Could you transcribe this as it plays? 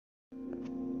St.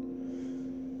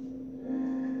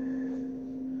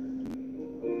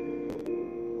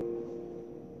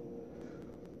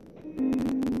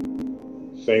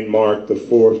 Mark, the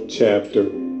 4th chapter,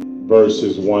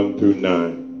 verses 1 through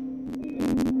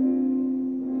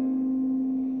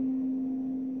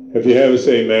 9. If you have it,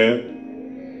 say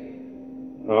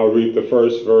amen. I'll read the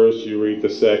first verse, you read the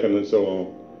second, and so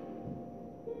on.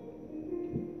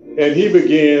 And he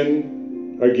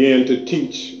began again to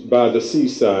teach by the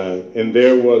seaside, and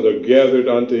there was gathered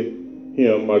unto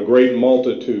him a great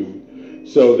multitude,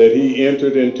 so that he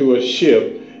entered into a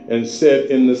ship and sat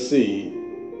in the sea,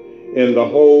 and the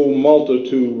whole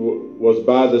multitude was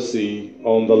by the sea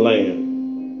on the land.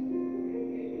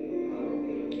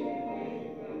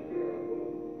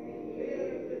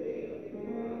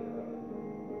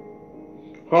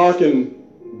 Hearken,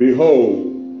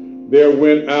 behold, there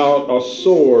went out a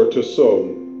sower to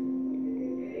sow.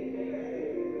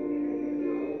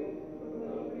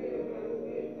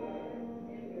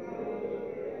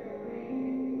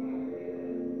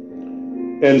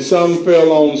 And some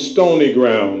fell on stony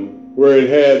ground, where it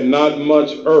had not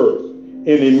much earth, and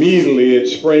immediately it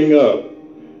sprang up,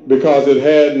 because it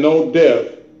had no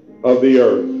depth of the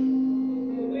earth.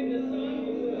 When the sun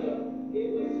was up,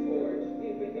 it was scorched,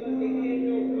 and because it had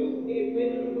no root, it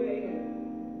withered away.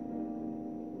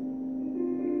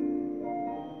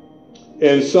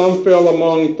 And some fell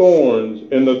among thorns,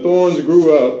 and the thorns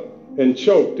grew up and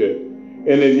choked it, and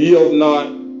it yielded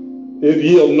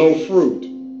no fruit.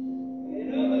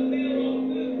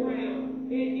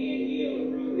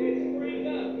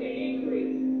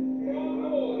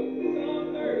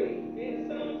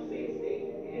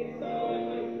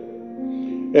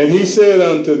 And he said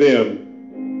unto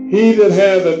them, he that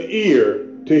hath an ear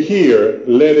to hear,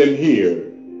 let him hear.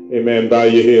 Amen. Bow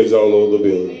your heads all over the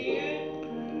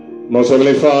building. Most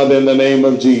Heavenly Father, in the name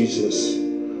of Jesus,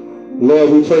 Lord,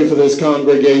 we pray for this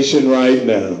congregation right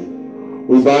now.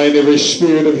 We bind every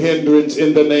spirit of hindrance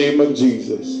in the name of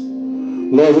Jesus.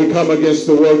 Lord, we come against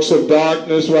the works of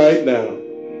darkness right now.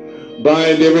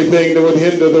 Bind everything that would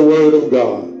hinder the word of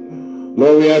God.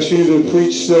 Lord, we ask you to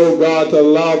preach, so God, to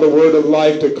allow the word of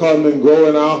life to come and grow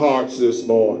in our hearts this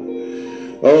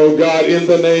morning. Oh God, in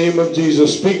the name of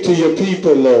Jesus, speak to your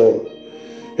people, Lord.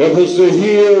 Help us to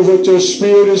hear what your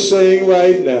Spirit is saying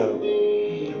right now.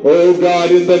 Oh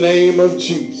God, in the name of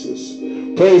Jesus,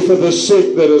 pray for the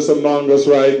sick that is among us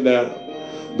right now.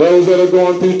 Those that are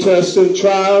going through tests and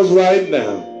trials right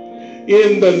now.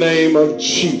 In the name of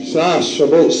Jesus.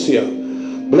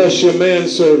 Bless your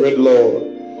manservant, Lord.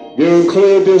 Give him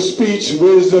clear speech,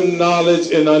 wisdom, knowledge,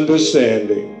 and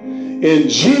understanding. In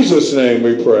Jesus' name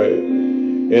we pray.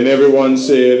 And everyone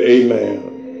said, amen.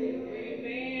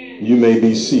 Amen. You may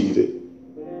be seated.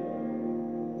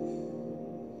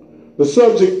 The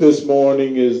subject this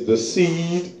morning is the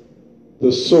seed,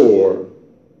 the sower,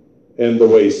 and the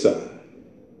wayside.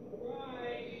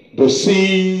 The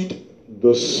seed,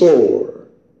 the sower,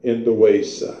 and the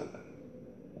wayside.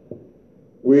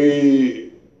 We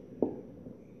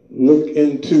look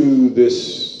into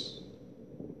this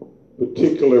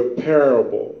particular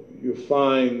parable, you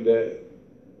find that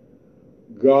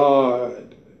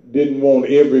God didn't want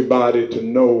everybody to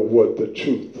know what the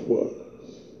truth was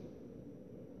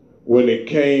when it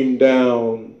came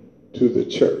down to the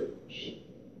church.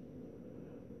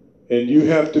 And you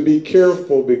have to be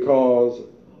careful, because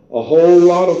a whole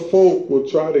lot of folk will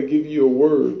try to give you a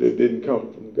word that didn't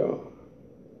come from God.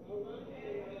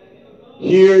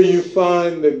 Here you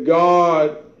find that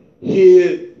God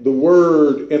hid the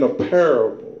word in a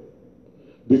parable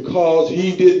because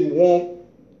he didn't want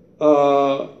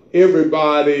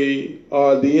everybody,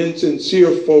 the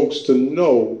insincere folks, to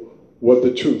know what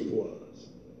the truth was.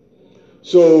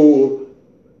 So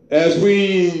as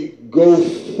we go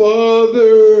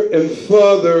further and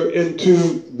further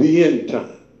into the end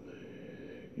time,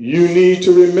 you need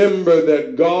to remember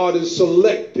that God is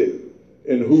selective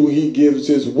in who he gives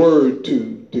his word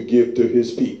to give to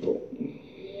his people.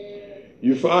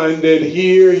 You find that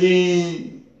here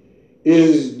he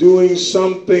is doing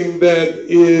something that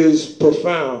is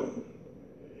profound.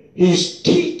 He's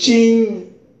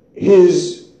teaching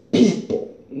his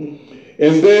people.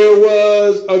 And there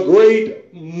was a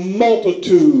great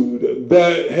multitude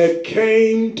that had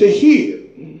came to hear.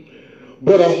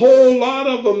 But a whole lot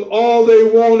of them, all they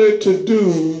wanted to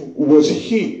do was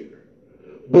hear.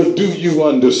 But do you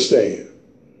understand?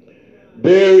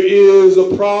 There is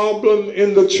a problem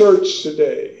in the church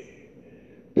today.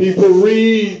 People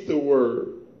read the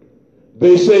word.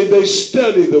 They say they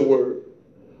study the word,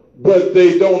 but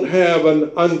they don't have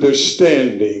an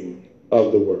understanding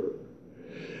of the word.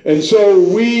 And so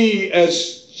we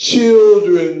as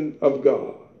children of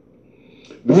God,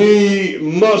 we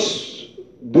must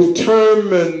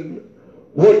determine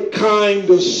what kind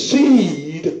of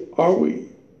seed are we.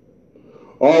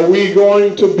 Are we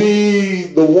going to be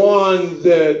the ones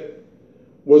that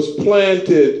was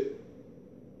planted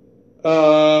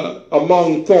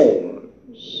among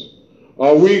thorns?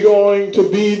 Are we going to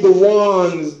be the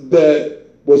ones that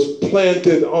was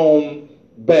planted on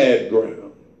bad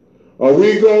ground? Are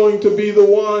we going to be the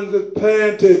ones that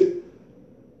planted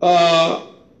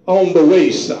on the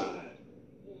wayside?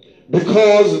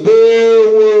 Because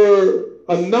there were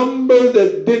a number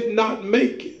that did not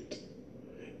make it.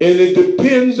 And it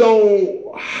depends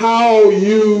on how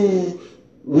you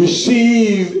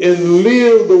receive and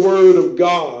live the word of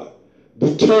God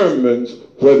determines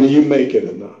whether you make it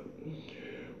or not.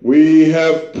 We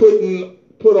have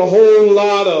put a whole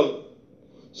lot of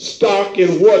stock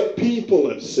in what people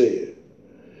have said,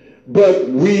 but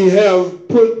we have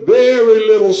put very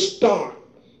little stock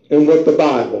in what the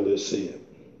Bible has said.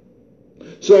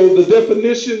 So the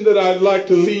definition that I'd like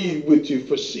to leave with you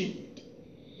for seed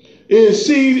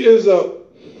is a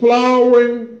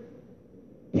flowering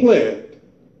plant,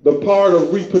 the part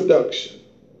of reproduction.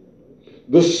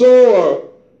 The sower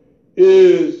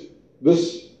is the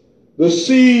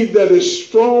seed that is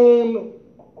strewn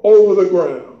over the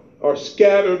ground or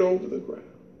scattered over the ground.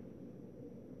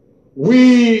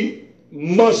 We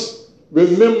must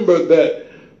remember that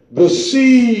the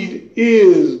seed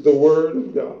is the word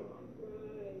of God.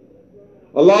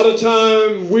 A lot of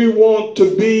times we want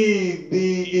to be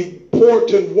the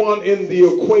important one in the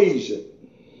equation.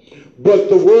 But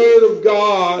the word of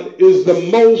God is the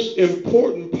most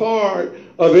important part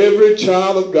of every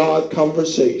child of God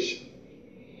conversation.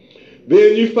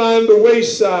 Then you find the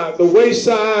wayside. The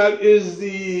wayside is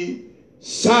the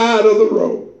side of the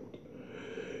road.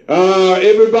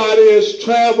 Everybody has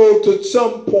traveled to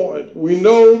some point. We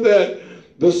know that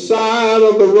the side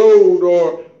of the road,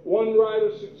 or one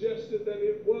writer suggested that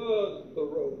it was the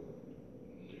road.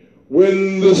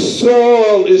 When the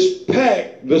soil is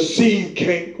packed, the seed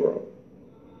can't grow.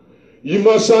 You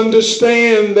must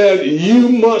understand that you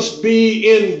must be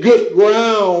in good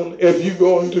ground if you're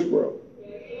going to grow.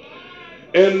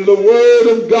 And the word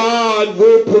of God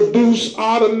will produce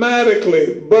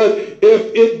automatically, but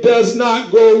if it does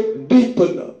not go deep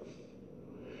enough,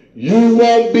 you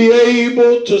won't be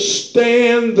able to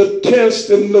stand the test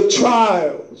and the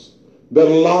trials that a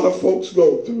lot of folks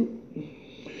go through.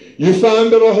 You find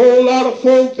that a whole lot of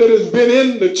folks that has been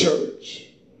in the church,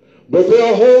 but there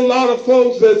are a whole lot of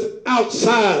folks that's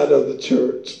outside of the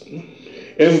church.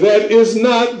 And that is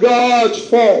not God's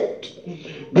fault,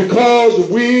 because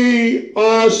we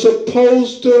are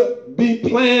supposed to be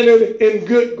planted in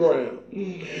good ground.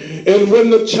 And when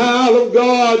the child of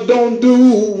God don't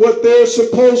do what they're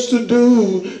supposed to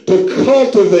do to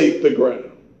cultivate the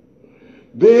ground,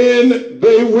 then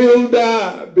they will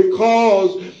die.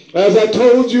 Because, as I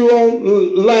told you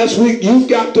on last week, you've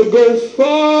got to go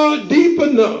far deep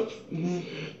enough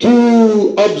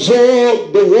to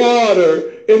absorb the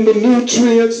water and the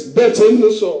nutrients that's in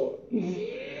the soil.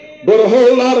 But a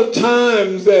whole lot of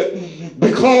times that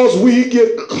because we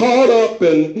get caught up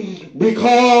and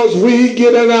because we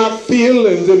get in our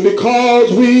feelings and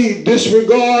because we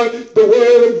disregard the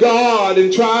word of God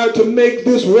and try to make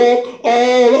this walk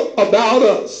all about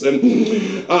us. And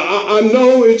I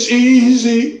know it's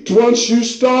easy once you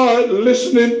start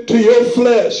listening to your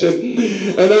flesh, and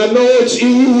I know it's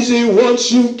easy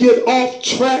once you get off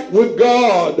track with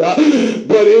God, but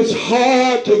it's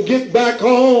hard to get back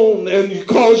on, and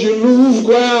because you lose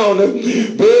ground, and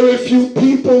very few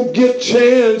people get a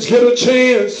chance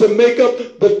to make up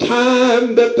the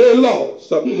time that they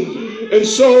lost. And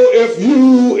so if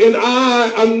you and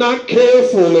I are not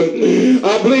careful, and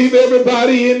I believe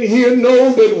everybody in here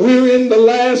know that we're in the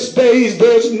last days,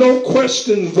 there's no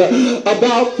questions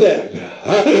about that.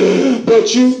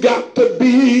 But you've got to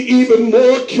be even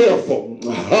more careful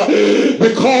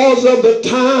because of the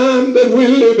time that we're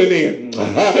living in.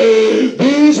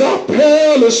 These are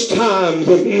perilous times,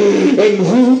 and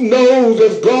who knows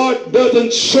if God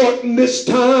doesn't shorten this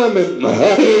time, and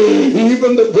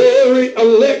even the very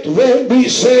elect won't be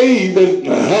saved. And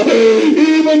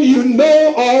even you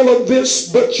know all of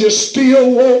this, but you still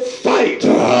won't fight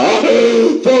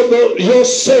for your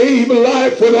saved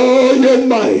life with all your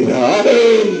might.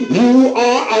 You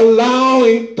are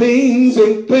allowing things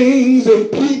and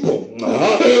people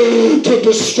to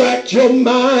distract your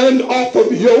mind off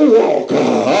of your walk.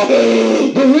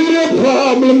 The real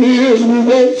problem problem is we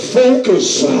won't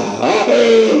focus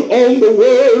on the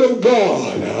Word of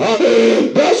God.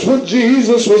 That's what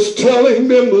Jesus was telling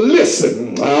them.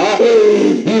 Listen,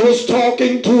 he was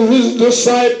talking to his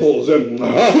disciples, and a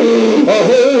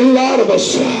whole lot of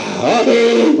us,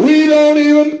 we don't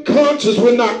even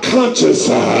we're not conscious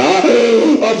of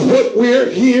what we're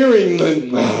hearing,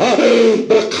 and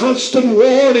the constant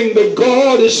warning that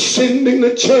God is sending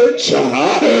the church.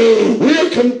 We're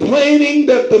complaining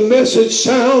that the message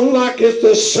sounds like it's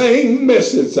the same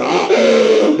message.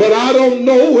 But I don't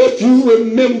know if you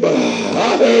remember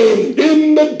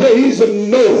in the days of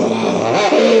Noah,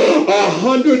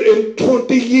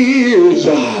 120 years,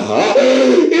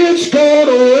 it's going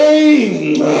to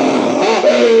rain.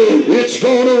 It's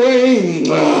going to rain.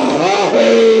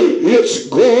 It's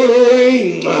going to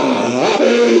rain.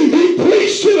 He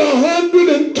preached it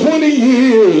 120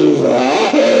 years,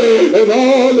 and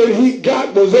all that he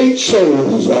got was 8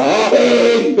 souls,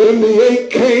 and the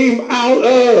 8 came out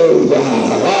of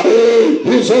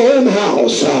his own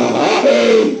house.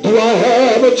 Do I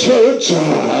have a church?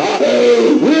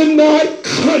 We're not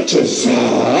conscious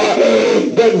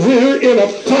that we're in a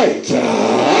fight,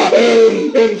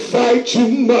 and fight you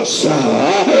must.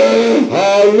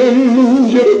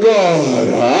 Hallelujah to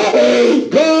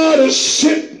God. God is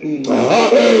sent me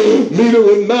to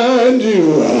remind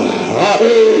you,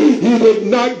 he did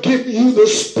not give you the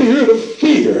spirit of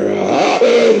fear,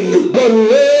 but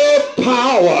love,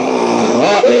 power,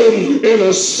 and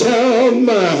a sound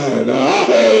mind.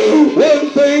 One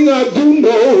thing I do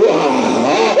know,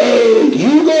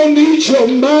 you're going to need your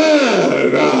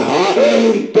mind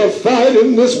to fight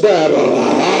in this battle.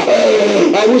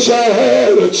 I wish I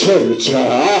had a church.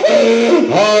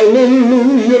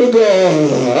 Hallelujah to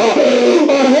God.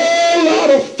 A whole lot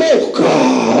of folk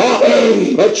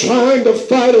are trying to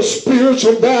fight a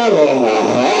spiritual battle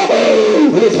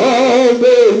with all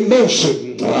their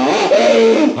emotion.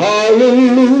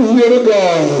 Hallelujah to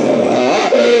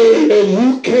God. And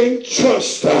you can't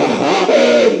trust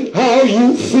how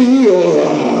you feel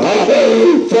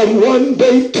from one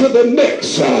day to the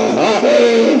next.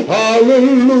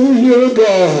 Hallelujah to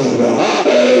God.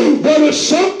 But it's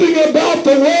something about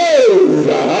the word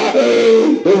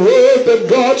that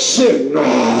God sent.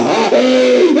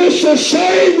 It's the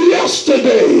same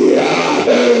yesterday,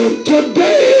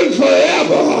 today, and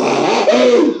forever.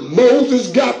 Moses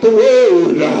got the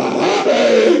word,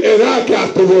 and I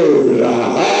got the word.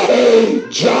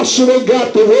 Joshua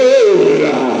got the word,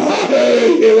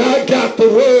 and I got the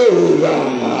word.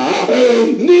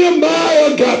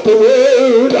 Nehemiah got the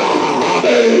word,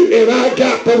 and I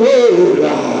got the word.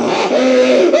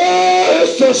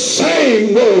 It's the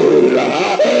same word.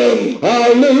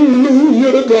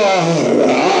 Hallelujah to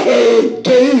God.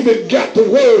 David got the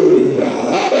word,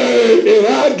 and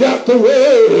I got the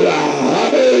word.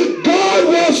 God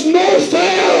was no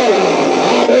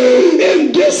fair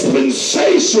in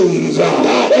dispensations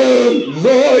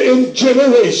nor in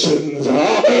generations.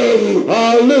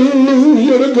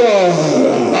 Hallelujah to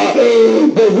God.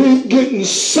 But we're getting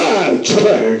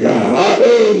sidetracked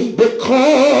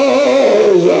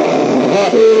because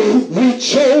we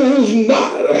chose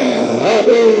not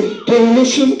to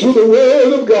listen to the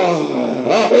word of God.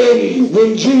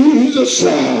 When Jesus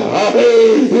and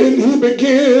he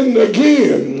began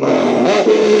again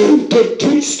to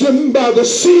teach them by the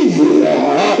sea,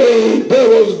 there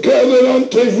was gathered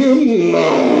unto him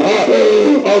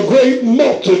a great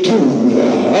multitude.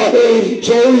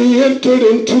 So he entered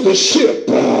into the ship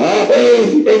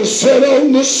and sat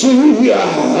on the sea.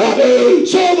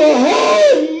 So the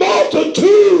whole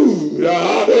multitude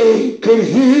could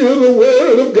hear the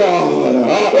word of God.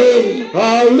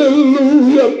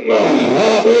 Hallelujah.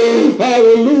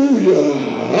 Hallelujah.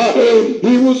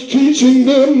 He was teaching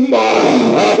them in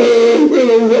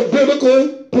a rabbinical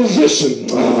position.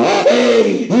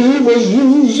 He was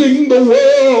using the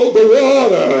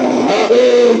water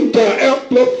to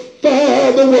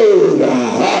amplify the word.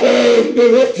 And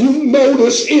if you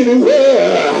notice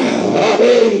anywhere,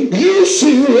 you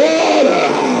see water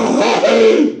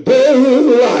bearing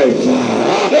life.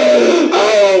 I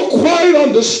don't quite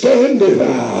understand it.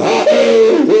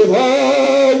 With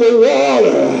all the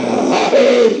water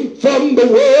from the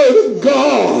word of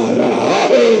God,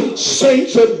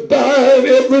 saints are dying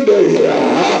every day.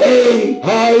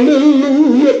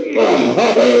 Hallelujah.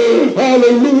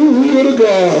 Hallelujah to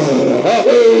God.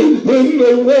 When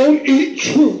they won't eat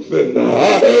truth and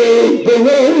they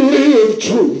won't live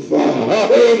truth.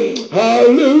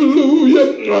 Hallelujah.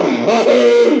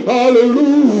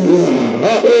 Hallelujah.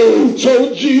 So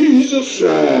Jesus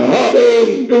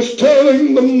is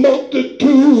telling the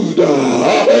multitude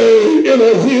in a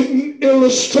hidden illustration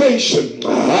illustration.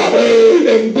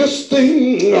 And this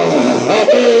thing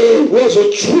was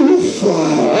a truth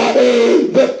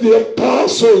that the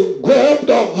apostle grabbed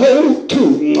a hold to.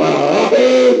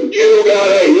 You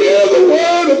gotta hear the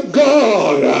word of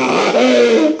God.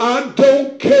 I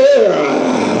don't care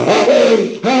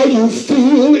how you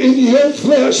feel in your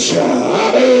flesh.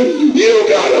 You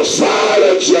gotta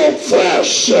silence your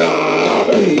flesh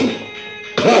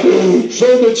so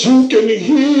that you can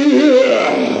hear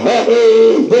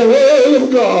the word of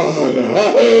God.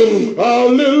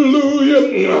 Hallelujah.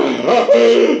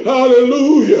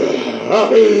 Hallelujah.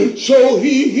 So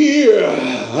he here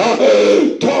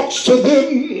talks to them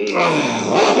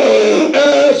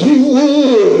as he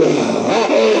would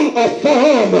a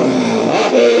farmer.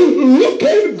 Look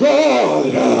at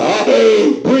God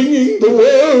bringing the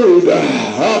word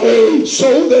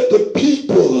so that the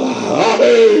people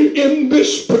in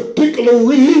this particular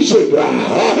region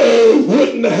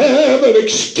wouldn't have an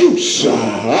excuse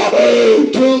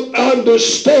to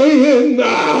understand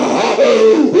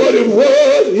what it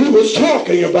was he was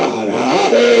talking about.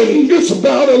 It's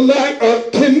about a lack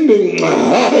of tending,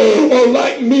 or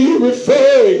like me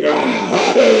referring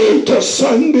to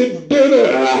Sunday dinner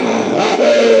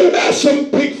at some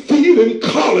pig feet and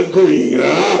collard green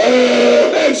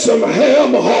and some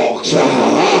ham hocks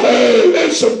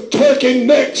and some turkey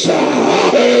necks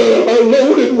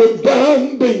loaded with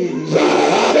brown beans.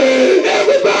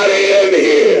 Everybody in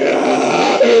here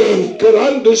could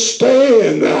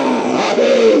understand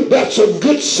that's a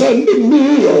good Sunday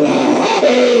meal.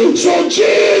 So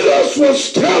Jesus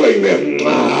was telling them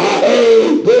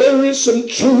there is some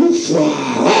truth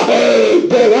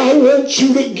that I want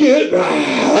you to get,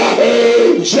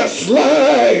 just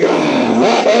like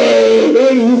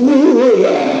you would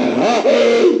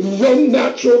your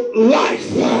natural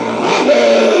life.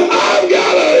 I've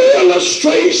got an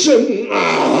illustration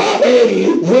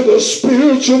with a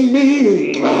spiritual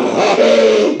meaning, but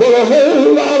a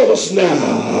whole lot of us now,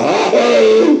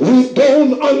 we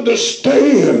don't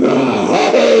understand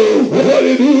what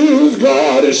it is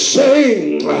God is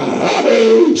saying.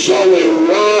 So we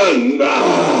run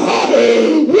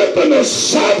with an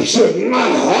assumption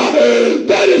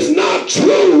that is not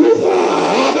true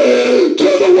to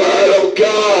the word of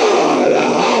God. A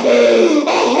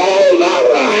whole lot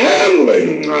of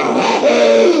handling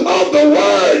of the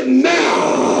word now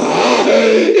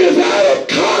is out of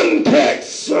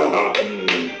context.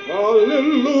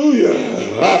 Hallelujah.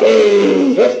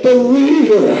 If the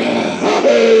reader,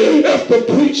 if the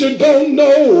preacher don't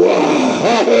know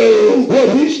what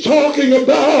he's talking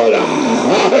about,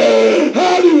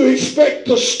 how do you expect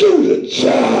the students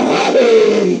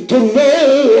to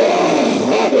know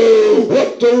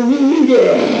what the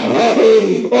reader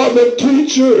or the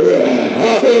teacher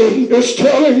is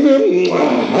telling them?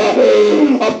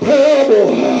 A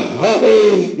parable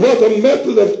was a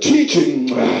method of teaching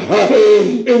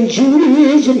in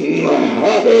Judaism,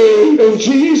 and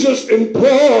Jesus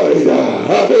employed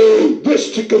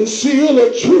this to conceal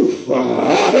a truth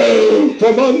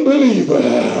from unbelievers.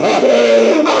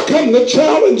 I come to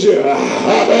challenge you.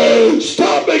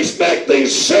 Stop expecting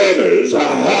sinners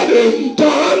to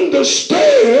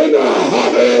understand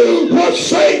what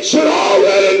saints should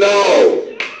already know.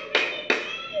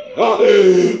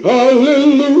 Hallelujah.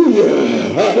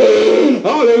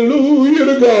 Hallelujah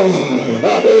to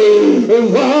God.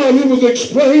 And while he was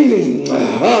explaining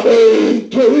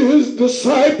to his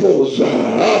disciples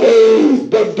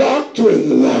the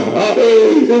doctrine,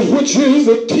 which is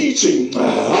the teaching,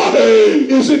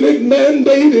 isn't it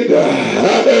mandated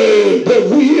that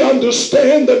we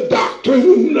understand the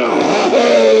doctrine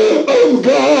of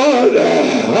God?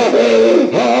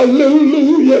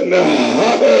 Hallelujah.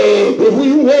 But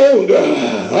we want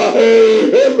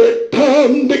every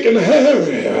Tom, Dick, and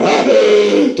Harry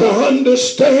to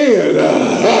understand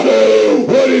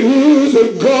what it is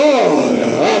that God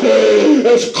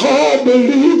has called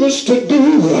believers to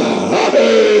do.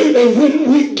 And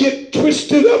when we get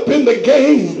twisted up in the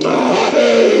game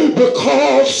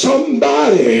because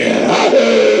somebody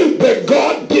that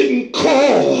God didn't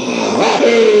call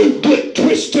get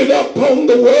twisted up on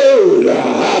the word,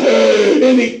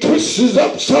 and he twists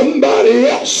up somebody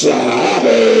else,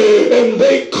 and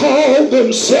they call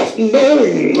themselves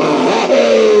knowing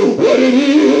what it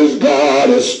is God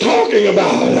is talking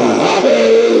about.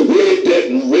 We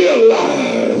didn't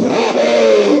realize,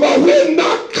 or we're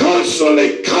not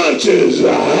constantly conscious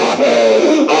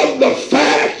of the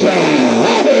fact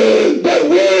that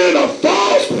we're in a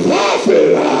false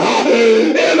prophet,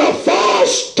 in a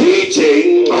false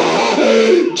teaching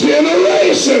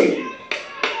generation.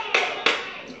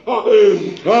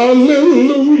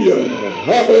 Hallelujah.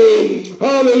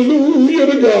 Hallelujah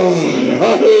to God.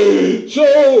 So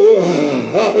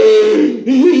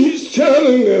he's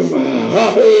telling them,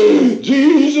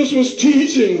 Jesus was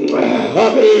teaching so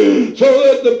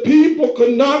that the people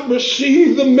could not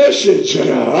receive the message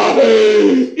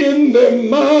in their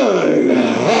mind,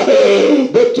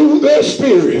 but through their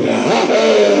spirit.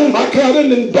 I got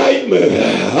an indictment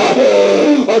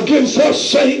against us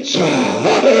saints. We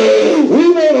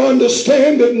want to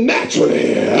understand it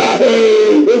naturally,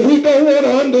 but we don't want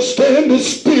to understand it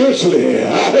spiritually.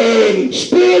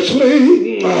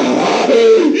 Spiritually,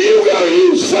 you got to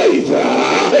use faith.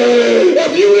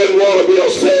 If you didn't want to be a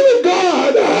saint of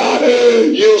God,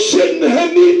 you shouldn't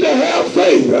need to have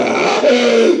faith.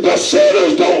 The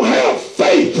sinners don't have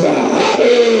faith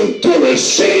to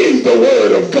receive the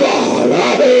word of God.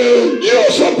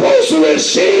 You're supposed to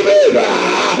receive it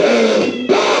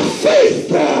by faith.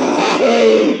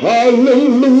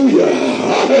 Hallelujah.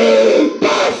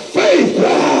 By faith,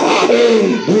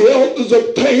 the elders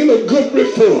obtain a good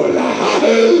report.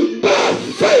 By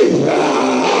faith,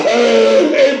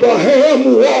 Abraham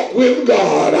walked with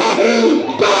God.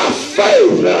 By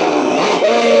faith,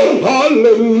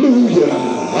 hallelujah.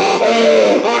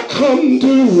 I come to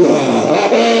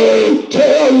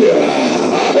tell you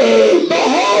the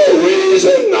whole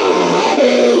reason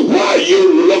why you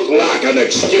look like an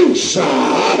excuse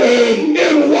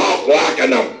and walk like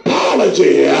an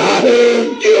apology.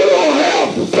 You don't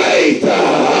have faith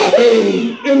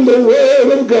in the word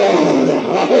of God.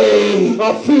 I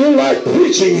feel like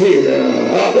preaching here.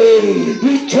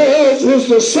 He tells his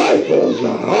disciples,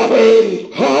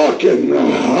 hearken,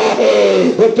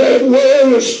 but that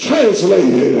word is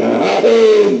translated,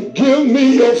 give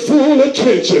me your full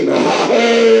attention.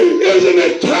 Isn't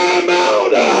it time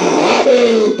out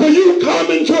for you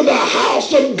come into the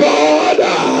house of God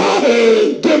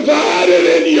divided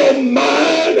in your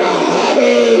mind,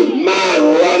 mind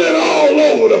running all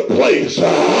over the place?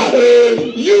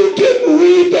 You didn't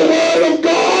read the word of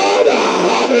God.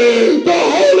 The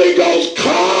Holy Ghost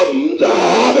comes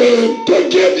to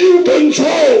give you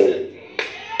control.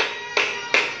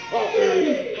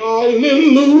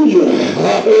 Hallelujah.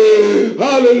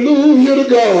 Hallelujah to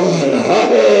God.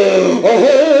 A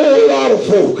whole lot of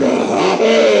folk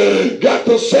got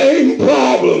the same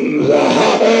problems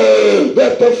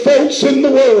that the folks in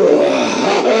the world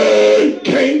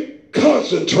can't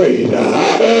concentrate 3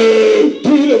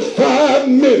 to 5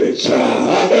 minutes.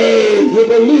 You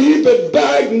believe the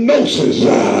diagnosis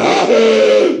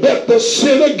that the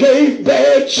sinner gave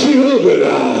bad children.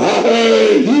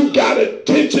 You got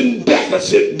attention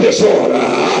deficit disorder.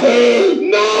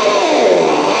 No!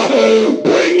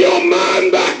 Bring your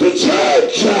mind back to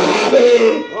church.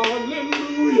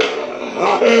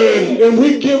 And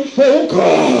we give folk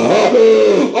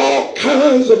all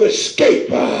kinds of escape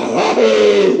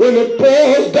when it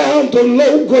boils down to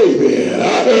low gravy.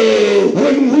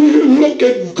 When we look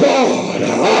at God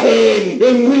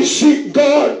and we see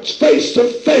God face to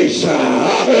face,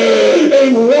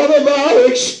 and one of our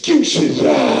excuses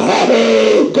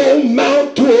go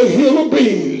mount to a hill of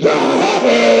beans,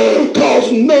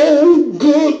 cause no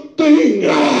good thing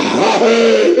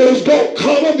is going to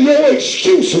come of your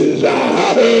excuses,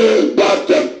 but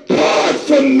depart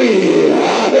from me,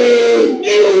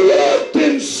 you worked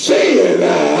in sin.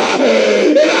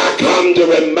 And I come to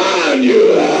remind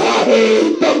you,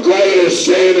 the greatest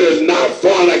sin is not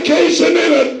fornication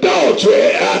and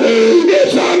adultery,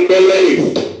 it's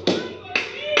unbelief.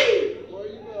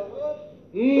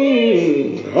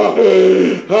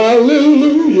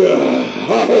 Hallelujah.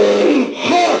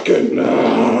 Hearken.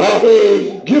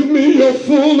 Give me your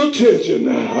full attention.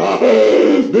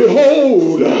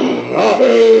 Behold,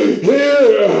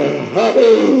 here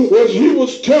was he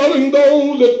was telling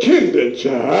those attendants,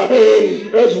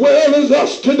 as well as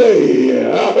us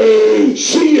today,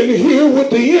 see and hear with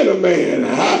the inner man.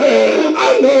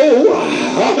 I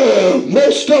know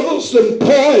most of us been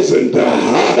poisoned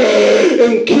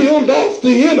and killed off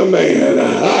the inner man.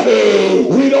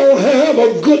 We don't have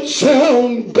a good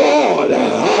sound God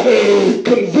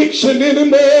conviction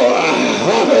anymore,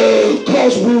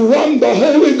 cause we run the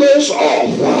Holy Ghost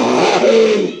off,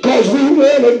 cause we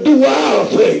want to do our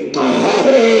thing.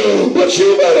 But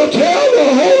you better tell the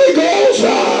Holy Ghost,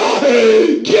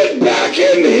 get back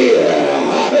in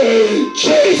here,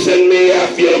 chasing me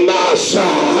if you're my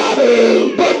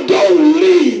side, but don't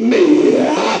leave me,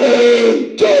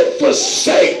 don't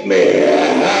forsake me,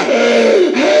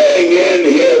 hang in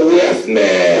here with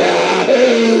me,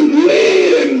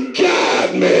 lead and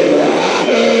guide me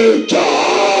to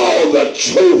all the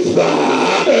truth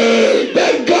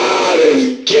that God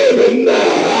is giving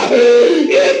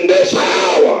in this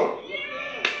hour.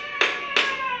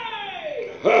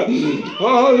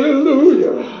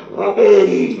 Hallelujah.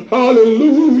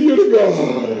 Hallelujah to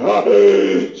God.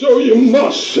 So you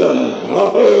must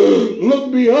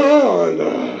look beyond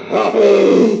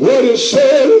what is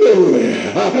said literally.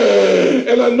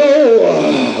 And I know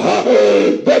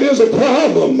that is a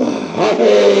problem,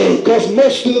 because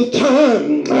most of the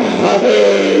time,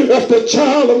 if the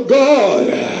child of God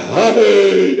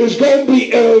is going to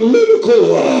be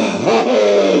analytical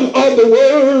of the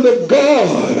word of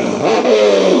God,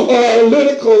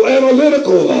 or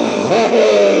analytical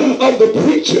of the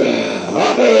preacher,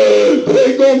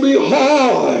 they're going to be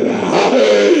hard,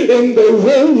 and they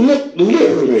won't look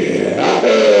literally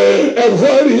at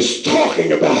what he's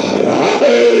talking about.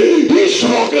 He's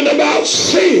talking about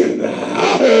sin.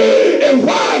 And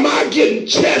why am I getting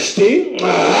chesty?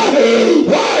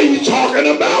 Why are you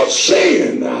talking about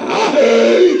sin?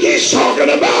 He's talking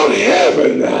about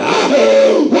heaven.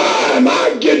 Why am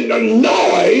I getting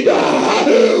annoyed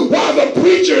while the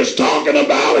preacher's talking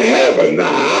about heaven?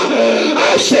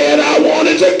 I said I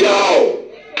wanted to go.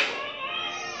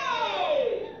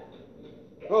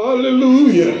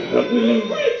 Hallelujah.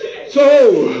 So,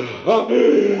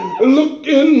 look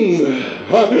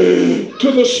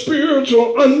to the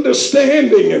spiritual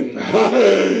understanding,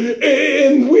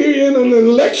 and we're in an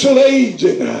intellectual age,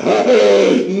 and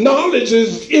knowledge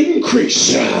is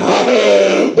increased,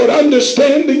 but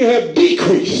understanding have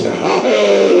decreased.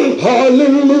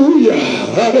 Hallelujah.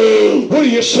 What are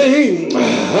you saying?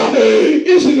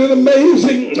 Isn't it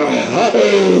amazing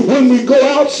when we go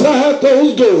outside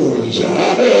those doors,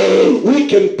 we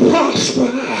can prosper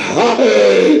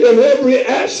in every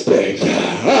aspect,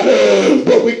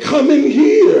 but we come in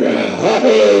here,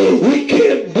 we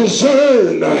can't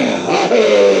discern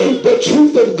the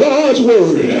truth of God's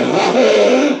word.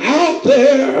 Out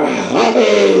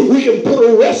there, we can put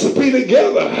a recipe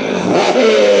together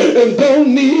and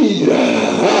don't need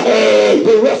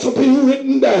the recipe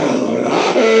written down,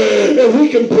 and we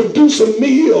can produce a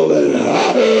meal,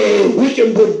 and we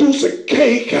can produce a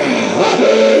cake.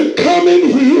 Come in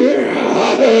here,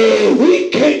 we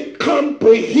can't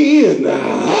comprehend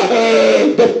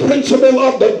the principle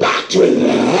of the doctrine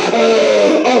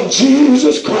of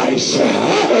Jesus Christ.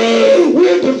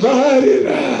 We're divided.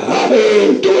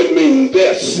 Do it mean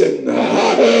this, and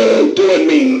do it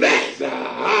mean that?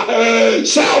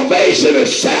 Salvation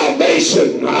is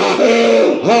salvation.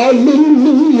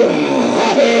 Hallelujah.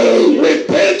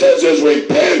 Repentance is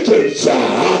repentance.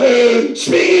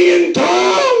 Speaking in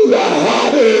tongues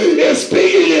is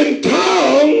speaking in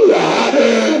tongues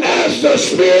as the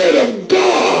Spirit of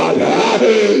God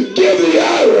give the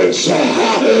utterance.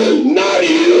 Not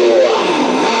you,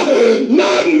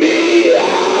 not me,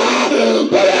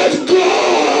 but as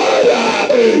God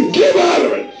give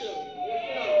utterance.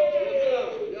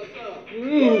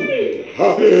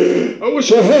 I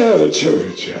wish I had a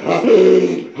church.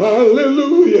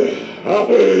 Hallelujah.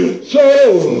 So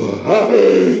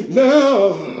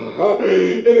now,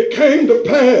 and it came to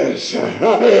pass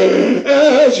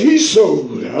as he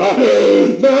sowed.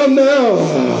 Now,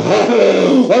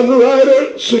 one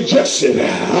writer suggested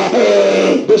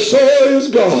the soil is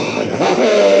God.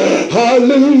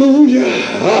 Hallelujah.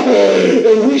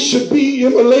 And we should be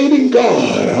emulating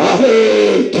God,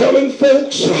 telling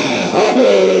folks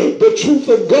the truth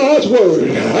of God's word.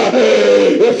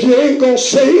 If you ain't gonna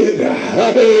say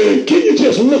it, can you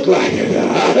just look like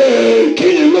it?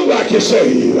 Can you look like you're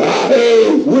saved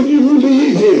when you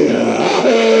leave here?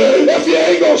 If you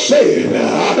ain't gonna say it,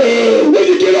 when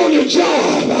you get on your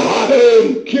job,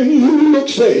 can you look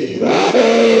saved?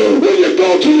 When you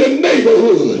go to your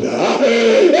neighborhood,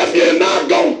 if you're not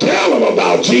gonna tell them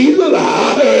about Jesus,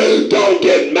 don't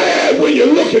get mad when you're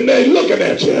looking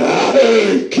at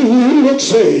you. Can you look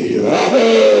saved?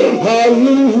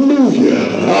 Hallelujah.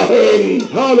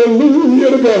 Hallelujah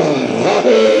to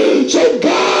God. So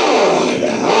God,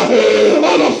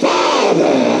 the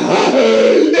Father,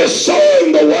 is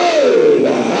sowing the word.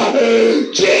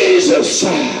 Jesus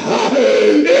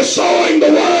is sowing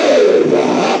the word.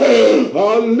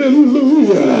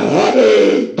 Hallelujah.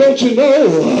 Don't you know,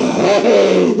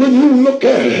 when you look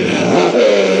at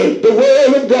the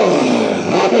word of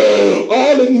God,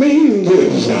 all it means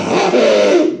is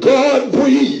God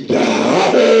breathed.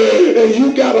 And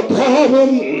you got a problem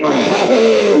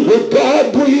with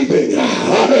God breathing,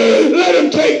 let him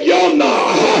take your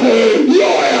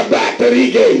air back that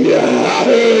he gave you.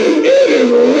 It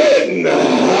is written,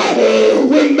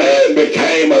 when man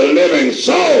became a living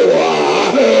soul,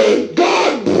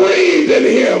 God breathed in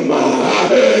him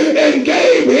and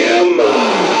gave him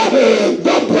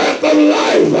the breath of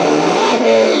life.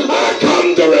 I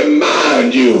come to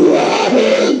remind you,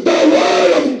 the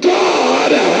word of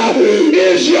God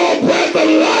is your breath of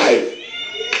life.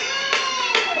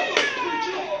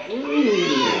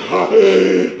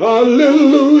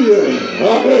 Hallelujah.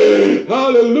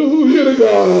 Hallelujah to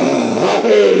God.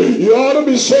 You ought to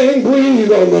be saying,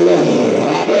 breathe on the Lord.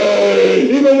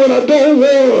 Even when I don't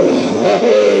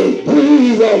want,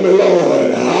 breathe on me,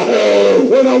 Lord.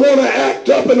 When I want to act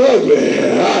up and ugly,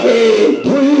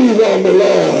 breathe on me,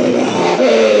 Lord.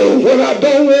 When I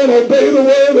don't want to obey the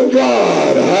word of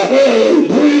God,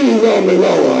 breathe on me,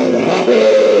 Lord.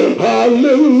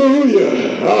 Hallelujah.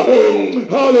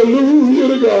 Hallelujah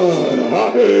to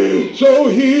God. So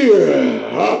here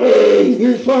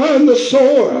you find the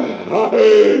sower.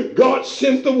 God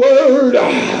sent the word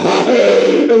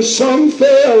and some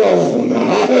fell on.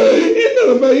 Isn't it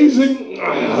amazing?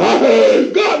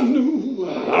 God knew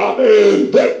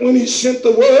that when he sent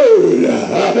the word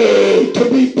to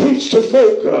be preached to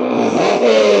folk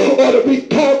or to be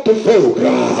taught to folk,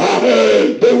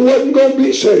 they wasn't going to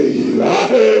be saved.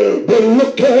 But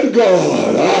look at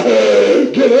God.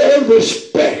 Get every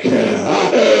speck,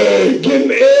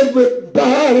 getting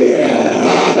everybody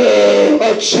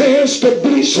a chance to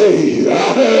be saved.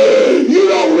 You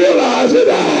don't realize it.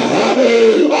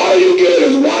 All you get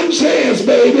is one chance,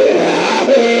 baby.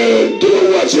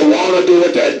 Do what you want to do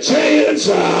with that chance.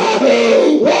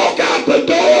 Walk out the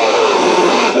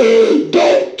door.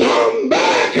 Don't turn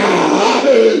back.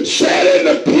 Sit in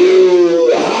the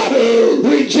pew.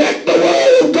 Reject the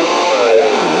word of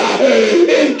God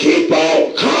and keep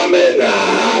on coming.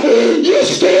 You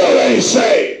still ain't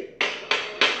saved.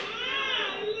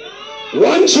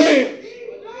 One chance.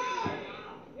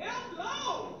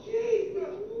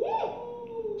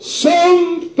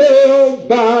 Some fell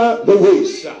by the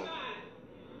wayside.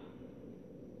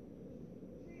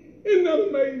 Isn't that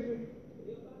amazing?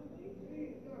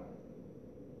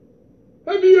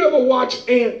 Have you ever watched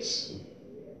ants?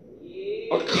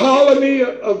 A colony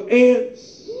of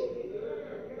ants.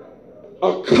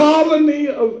 A colony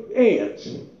of ants.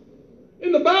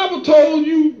 And the Bible told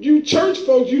you church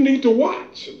folks, you need to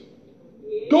watch.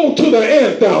 Go to the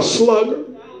ant, thou sluggard,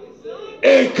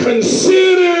 and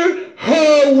consider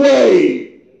her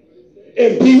way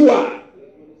and be wise.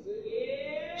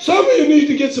 Some of you need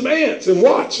to get some ants and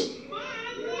watch them.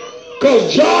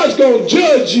 Because God's going to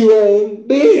judge you on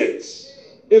the ants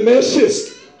in their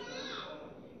system.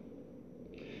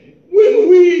 When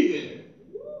we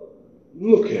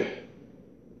look at it,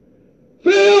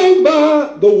 fell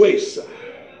by the wayside,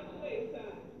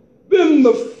 then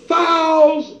the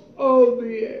fowls of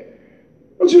the air.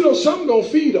 But you know, something going to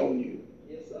feed on you.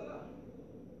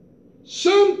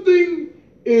 Something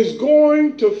is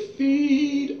going to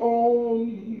feed on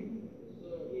you.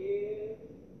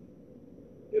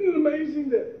 Isn't it amazing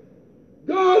that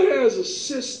God has a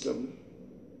system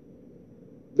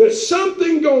that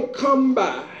something gonna come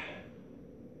by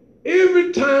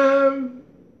every time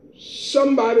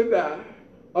somebody die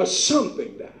or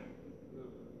something die?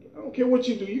 I don't care what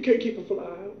you do, you can't keep a fly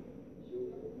out.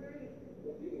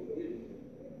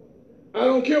 I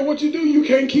don't care what you do, you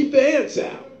can't keep the ants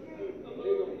out.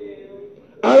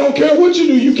 I don't care what you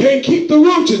do, you can't keep the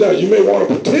roaches out. You may want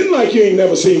to pretend like you ain't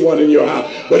never seen one in your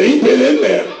house, but he been in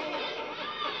there.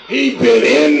 He been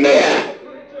in there.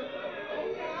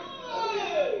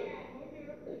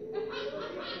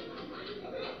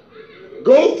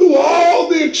 Go through all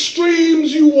the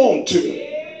extremes you want to.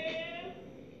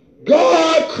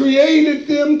 God created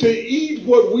them to eat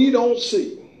what we don't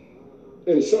see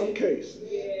in some cases.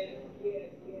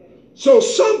 So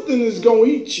something is going to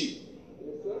eat you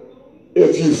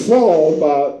if you fall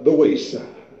by the wayside.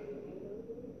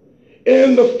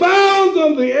 And the fowls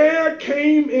of the air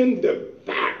came and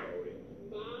devoured it.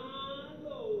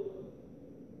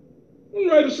 One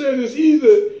writer said it's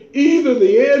either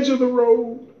the edge of the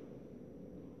road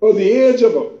or the edge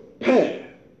of a path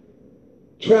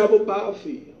traveled by a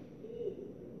field.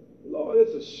 Lord,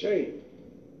 it's a shame.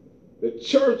 The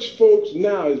church folks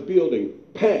now is building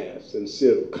paths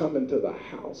instead of coming to the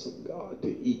house of God to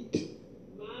eat.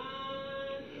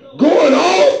 Going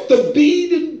off the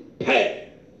beaten path.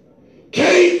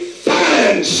 Can't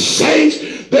find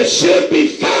saints that should be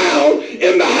found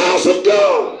in the house of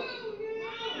God.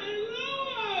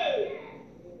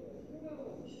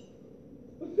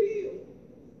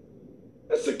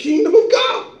 That's the kingdom of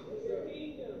God.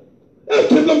 That's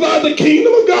typifies the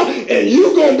kingdom of God. And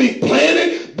you're going to be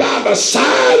planted by the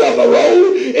side of the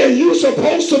road and you're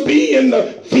supposed to be in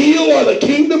the field of the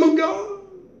kingdom of God.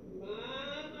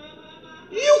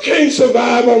 You can't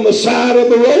survive on the side of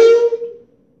the road.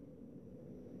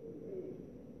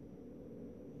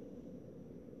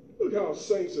 Look how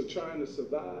saints are trying to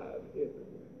survive everywhere.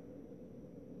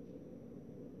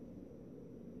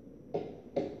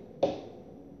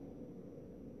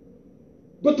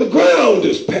 ground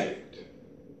is packed.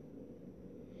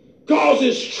 Because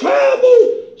it's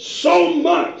traveled so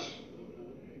much,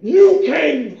 you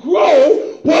can't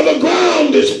grow where the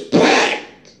ground is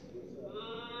packed.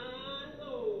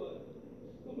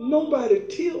 Nobody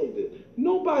tilled it.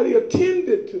 Nobody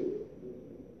attended to it.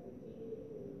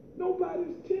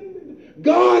 Nobody's tended.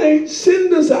 God ain't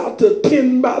send us out to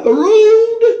tend by the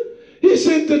road. He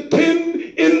sent to tend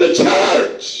in the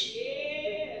church.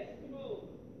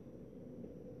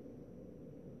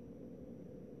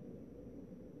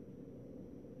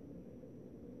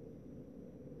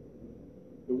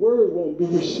 The word won't be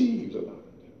received a lot.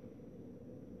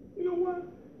 You know what?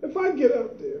 If I get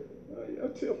up there, I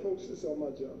tell folks this on my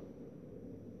job.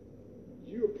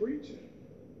 You're a preacher.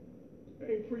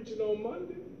 I ain't preaching on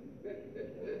Monday.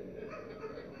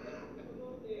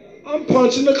 I'm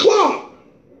punching the clock.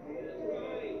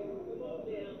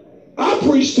 I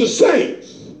preach to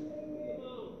saints.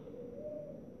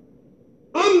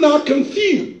 I'm not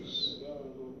confused.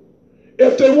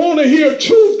 If they want to hear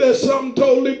truth, that's something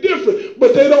totally different.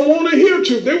 But they don't want to hear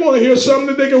truth. They want to hear something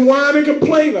that they can whine and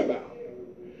complain about.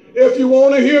 If you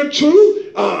want to hear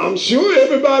truth, I'm sure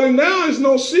everybody now, is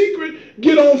no secret.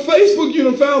 Get on Facebook. You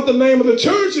done found the name of the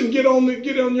church, and get on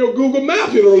your Google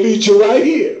map. It'll lead you right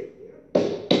here.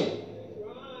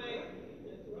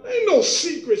 Ain't no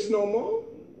secrets no more.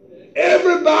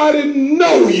 Everybody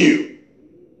know you.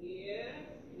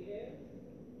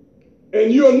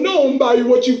 And you're known by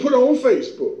what you put on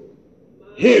Facebook.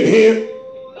 Hint, hint.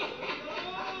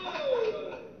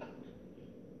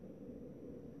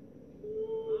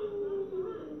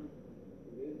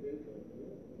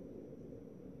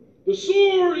 The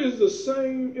sword is the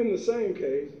same, in the same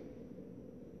case,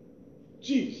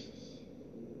 Jesus.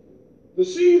 The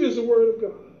seed is the word of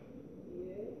God.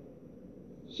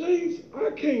 Saints,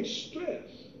 I can't stress.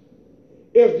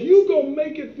 If you gonna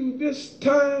make it through this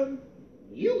time,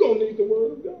 you gonna need the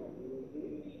word of God.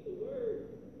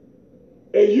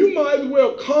 And you might as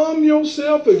well calm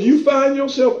yourself if you find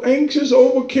yourself anxious,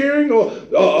 overcaring,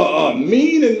 or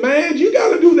mean and mad. You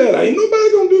got to do that. Ain't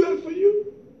nobody gonna do that for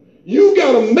you. You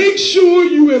got to make sure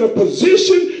you're in a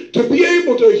position to be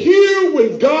able to hear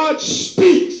when God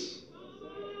speaks.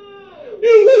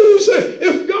 You know what he said?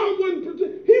 If God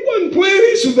wasn't, he wasn't playing.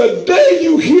 He said, the day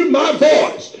you hear my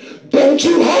voice, don't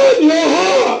you harden your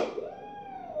heart.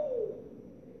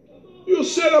 You'll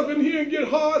sit up in here and get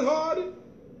hard-hearted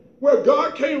where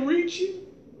God can't reach you,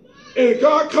 and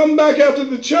God come back after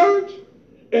the church,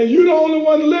 and you're the only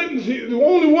one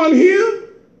here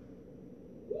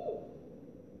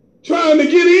trying to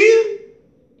get in.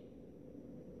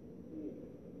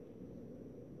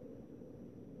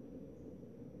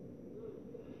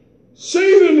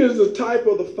 Satan is the type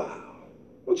of the fowl.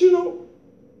 Don't you know?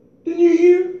 Didn't you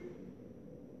hear?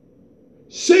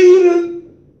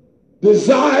 Satan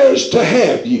desires to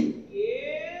have you.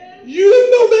 Yeah. You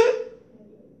didn't know that?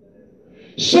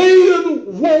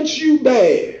 Satan wants you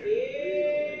bad.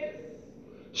 Yeah.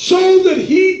 So that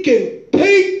he can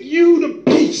take you to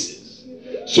pieces.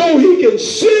 So he can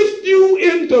sift you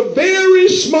into very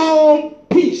small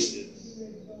pieces.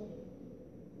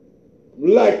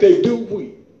 Like they do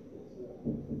wheat.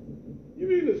 You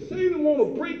mean that Satan want to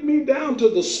break me down to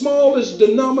the smallest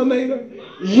denominator?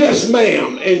 Yes,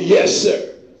 ma'am, and yes, sir.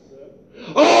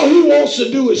 All he wants to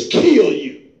do is kill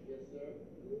you.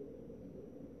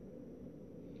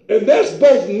 And that's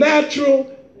both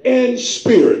natural and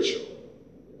spiritual.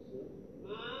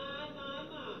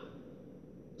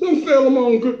 Some fell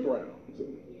among good ground.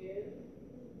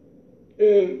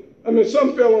 And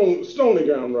some fell on stony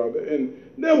ground, rather. And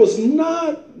there was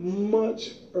not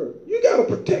much earth. You got to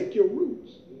protect your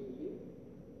roots.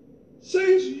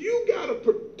 Saints, you got to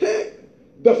protect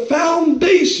the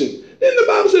foundation. Didn't the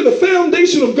Bible say the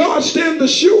foundation of God stand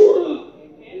assured?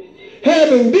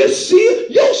 Having this seal,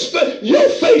 your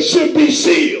face should be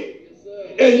sealed.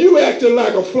 And you acting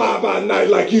like a fly by night,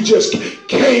 like you just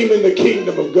came in the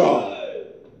kingdom of God.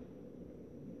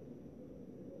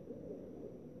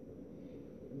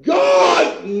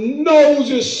 God knows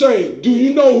his saint. Do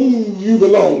you know who you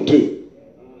belong to?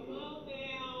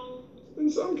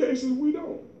 In some cases, we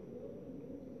don't.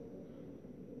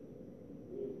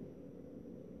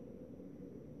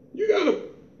 You got to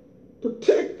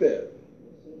protect that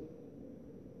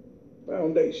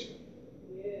foundation.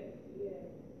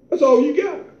 That's all you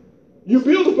got. You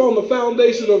built upon the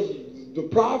foundation of the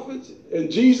prophets,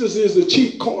 and Jesus is the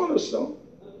chief cornerstone.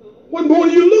 What more are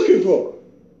you looking for?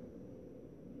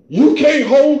 You can't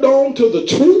hold on to the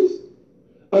truth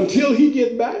until he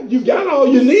get back. You got all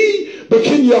you need, but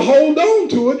can you hold on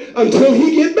to it until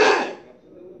he get back?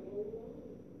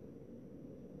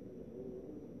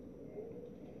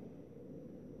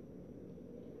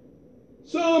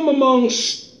 some among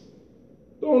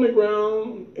stony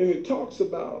ground, and it talks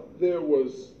about there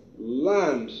was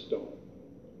limestone,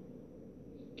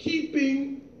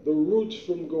 keeping the roots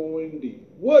from going deep.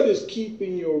 What is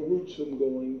keeping your roots from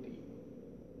going deep?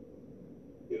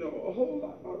 You know, a whole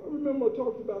lot. I remember I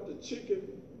talked about the chicken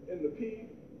and the pig.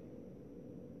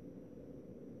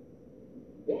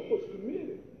 One was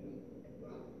committed,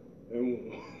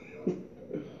 and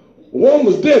one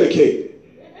was dedicated.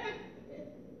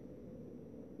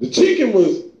 The chicken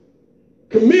was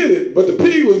committed, but the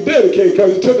pig was dedicated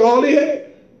because it took all he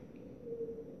had.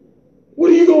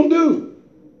 What are you going to do?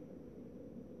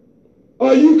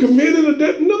 Are you committed or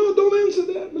dedicated? No, don't answer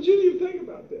that, but you need to think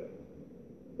about that.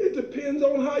 It depends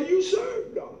on how you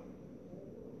serve God.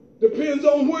 Depends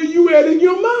on where you at in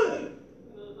your mind.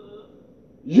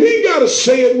 You ain't got to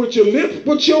say it with your lips,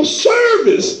 but your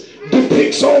service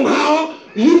depicts on what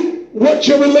your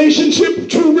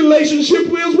true relationship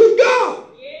is with God.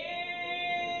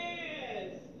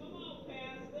 Yes. Come on,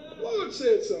 Pastor. The Lord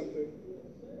said something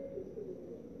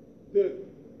that,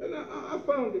 and I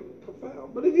found it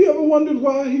profound. But have you ever wondered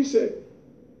why he said,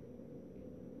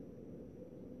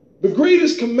 the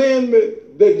greatest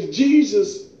commandment that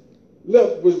Jesus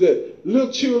left was that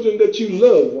little children that you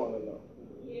love one another.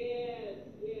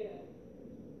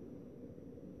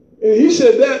 And he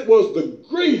said that was the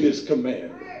greatest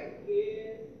commandment.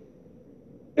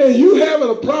 And you having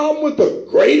a problem with the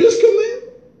greatest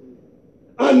commandment?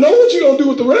 I know what you're going to do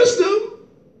with the rest of them.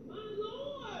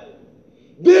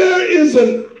 There is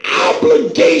an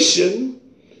obligation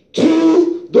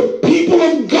to the people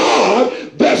of God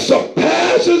that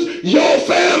surpasses your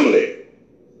family.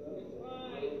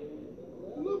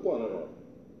 Love one another.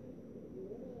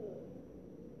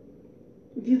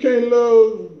 If you can't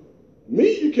love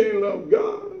me, you can't love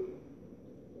God.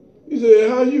 He said,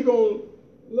 how you going to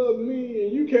love me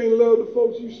and you can't love the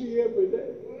folks you see every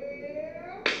day?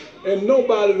 And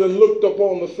nobody done looked up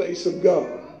on the face of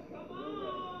God.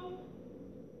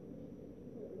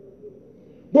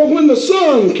 But when the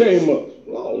sun came up,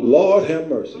 oh, Lord have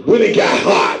mercy, when it got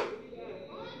hot,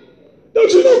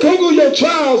 don't you know, Coco, your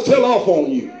trials tell off on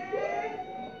you.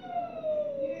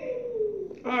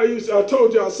 I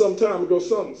told y'all some time ago,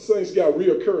 some saints got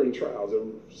reoccurring trials at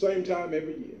the same time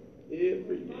every year.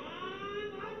 Every year.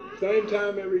 Same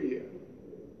time every year.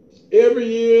 Every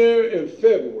year in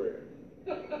February.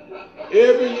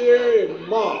 Every year in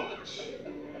March.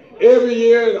 Every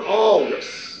year in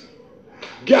August.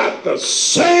 Got the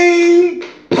same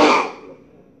problem.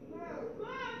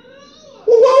 Well,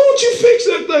 why won't you fix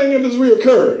that thing if it's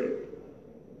reoccurring?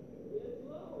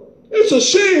 It's a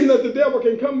shame that the devil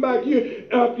can come back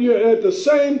at the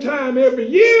same time every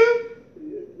year.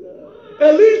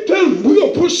 At least tell him, we're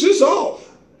going to push this off.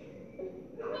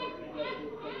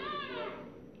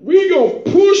 We're going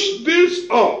to push this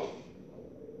off.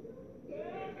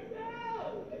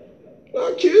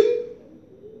 Not kidding.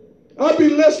 I'd be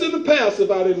less than the past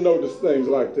if I didn't notice things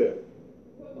like that.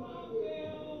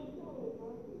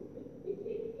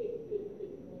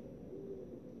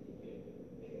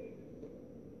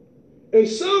 And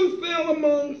some fell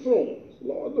among thorns.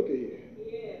 Lord, look at here.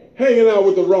 Yeah. Hanging out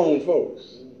with the wrong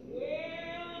folks. Yeah.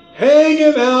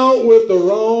 Hanging out with the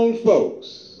wrong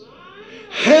folks.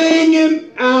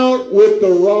 Hanging out with the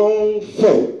wrong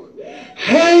folk.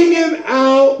 Hanging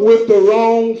out with the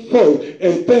wrong folk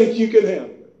and think you can handle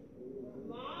it.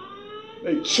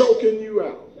 They choking you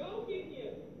out.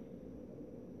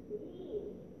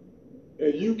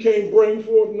 And you can't bring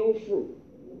forth no fruit.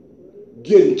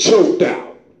 Getting choked out.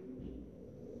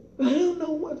 I don't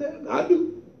know what happened. I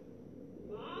do.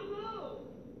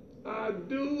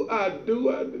 I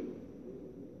do.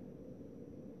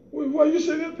 Well, why you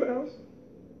say that, Pastor?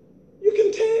 You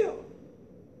can tell.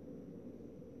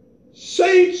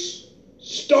 Saints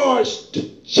starts to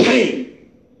change.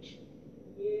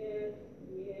 Yes.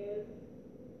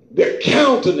 Their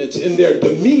countenance and their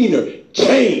demeanor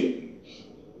change.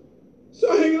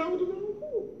 Start hanging out with the wrong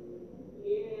folk.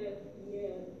 Yes.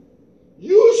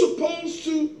 You're supposed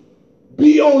to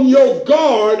be on your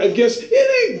guard against,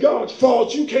 it ain't God's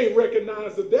fault you can't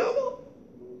recognize the devil.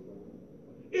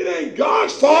 It ain't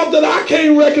God's fault that I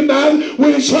can't recognize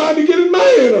when he's trying to get in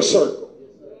my inner circle.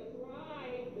 That's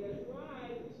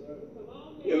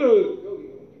right. You know,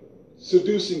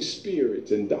 seducing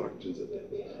spirits and doctrines of that.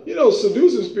 You know,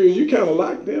 seducing spirits, you kind of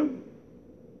like them.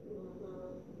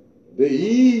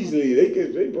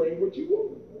 They bring what you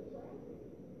want.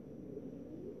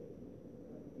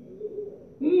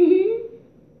 Mm-hmm.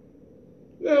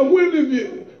 Now, when did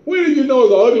you know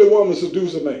the ugly woman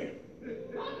seduce a man?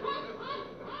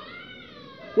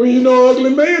 When you know an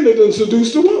ugly man that done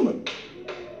seduce a woman.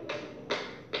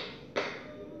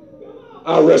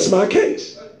 I rest my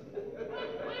case.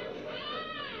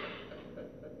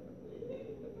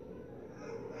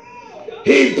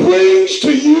 He brings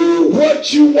to you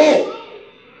what you want.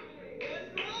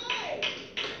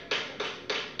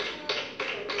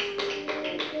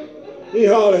 He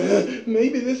hollered,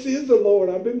 maybe this is the Lord.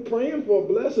 I've been praying for a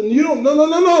blessing. You don't,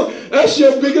 no. That's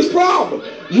your biggest problem.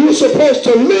 You're supposed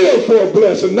to live for a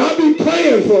blessing, not be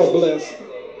praying for a blessing.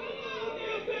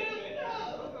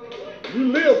 You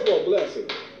live for a blessing.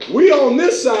 We on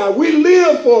this side, we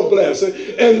live for a blessing,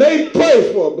 and they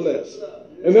pray for a blessing.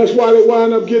 And that's why they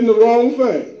wind up getting the wrong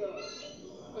thing.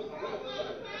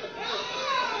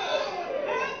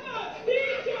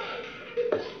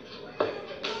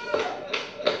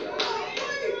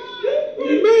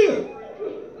 Amen.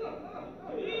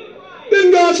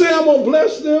 Didn't God say I'm going to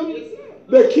bless them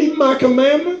that keep my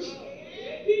commandments?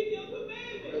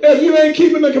 If you ain't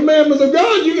keeping the commandments of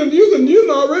God,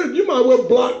 you might well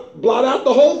blot out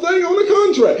the whole thing on the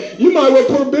contract. You might well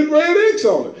put a big red X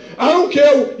on it. I don't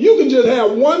care. You can just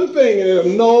have one thing and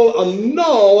it'll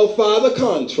nullify the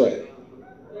contract.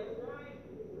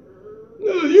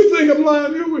 You think I'm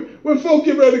lying? When folks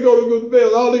get ready to go to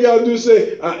bed, all they got to do is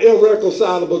say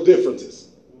irreconcilable differences.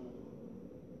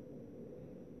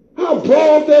 How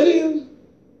broad that is.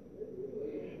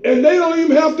 And they don't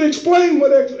even have to explain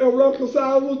what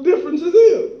irreconcilable differences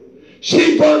is.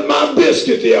 She burnt my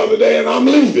biscuit the other day and I'm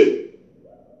leaving.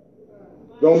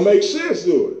 Don't make sense,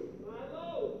 do it?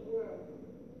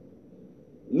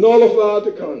 Nullified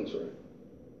the contract.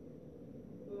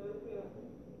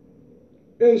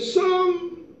 And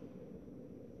some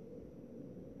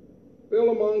fell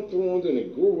among thorns and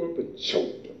it grew up and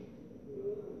choked them.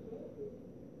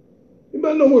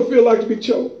 Anybody know what it feels like to be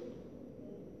choked?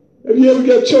 Have you ever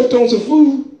got choked on some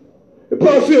food? It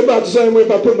probably feels about the same way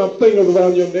if I put my fingers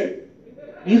around your neck.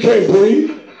 You can't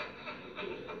breathe.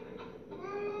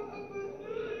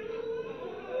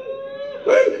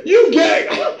 You gag.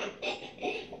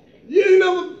 You ain't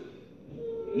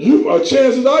never.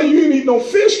 Chances are you ain't eat no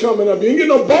fish coming up. You ain't get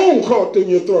no bone caught in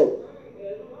your throat.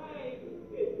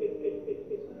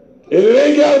 And it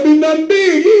ain't got to be nothing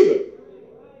big either.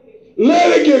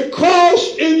 Let it get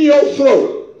crossed in your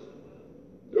throat.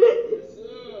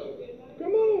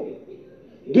 Come on.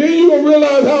 Then you will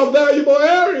realize how valuable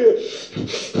air is.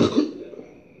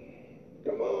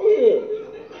 Come on here.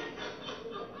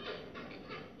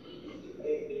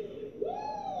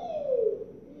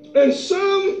 And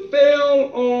some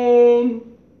fell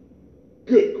on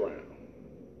good ground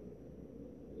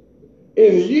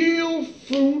and yield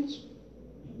fruits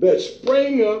that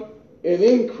sprang up and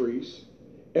increased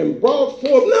and brought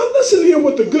forth. Now listen here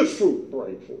what the good fruit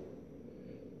bring forth.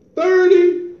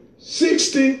 30,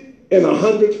 60, and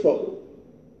 100-fold.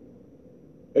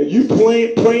 And you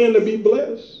praying to be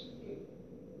blessed.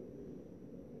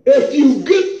 If you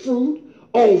good fruit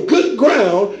on good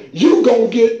ground, you're going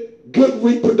to get good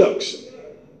reproduction.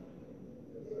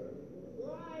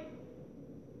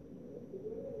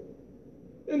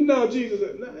 And now Jesus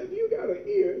said, now if you got an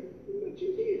ear, let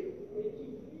you hear.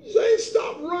 Saints,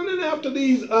 stop running after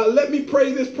these, let me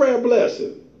pray this prayer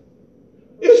blessing.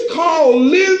 It's called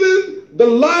living the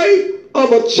life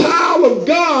of a child of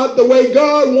God the way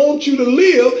God wants you to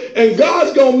live. And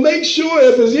God's going to make sure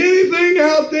if there's anything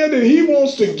out there that he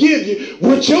wants to give you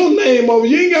with your name over,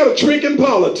 you ain't got a trick in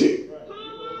politics.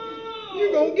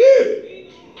 You're going to get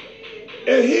it.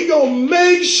 And he going to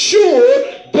make sure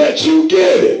that you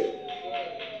get it.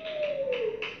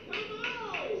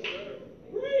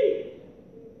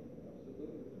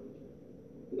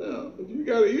 Now, if you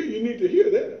got an ear, you need to hear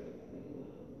that.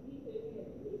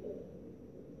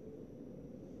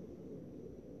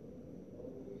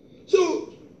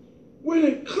 So, when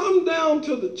it comes down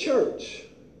to the church,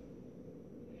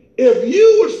 if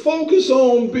you would focus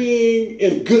on being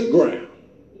in good ground,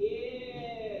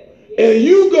 and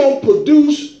you're going to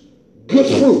produce good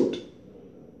fruit.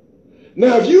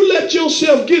 Now, if you let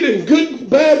yourself get in good,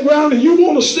 bad ground and you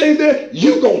want to stay there,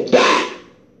 you're going to die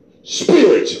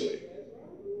spiritually.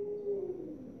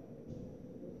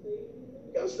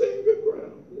 You got to stay in good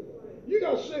ground. You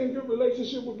got to stay in good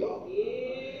relationship with God.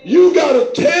 You got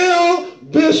to tell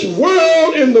this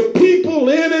world and the people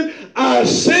in it, I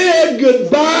said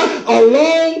goodbye a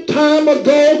long time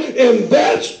ago, and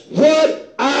that's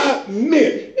what I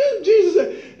meant. Jesus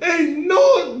said, ain't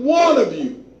not one of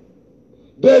you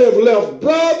that have left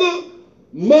brother,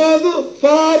 mother,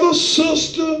 father,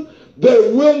 sister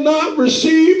that will not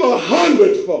receive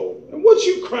 100-fold. And what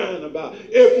you crying about?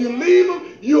 If you leave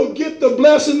them, you'll get the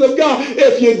blessing of God.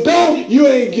 If you don't, you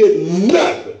ain't getting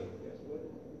nothing.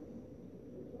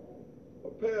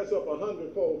 I'll pass up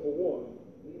 100-fold for one.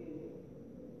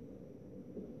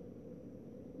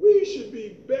 We should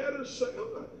be better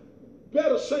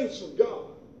saints for God.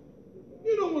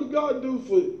 You know what God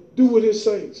do with his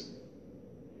saints?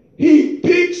 He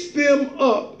picks them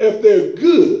up if they're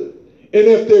good and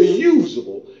if they're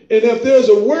usable. And if there's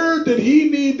a word that he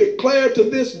need declared to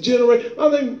this generation. I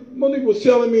think Monique was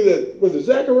telling me that, was it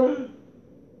Zechariah?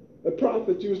 The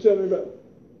prophet you was telling me about?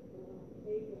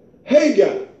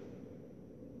 Haggai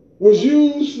was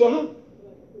used for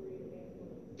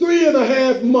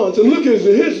 3.5 months. And look at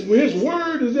his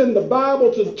word is in the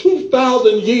Bible to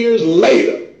 2,000 years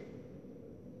later.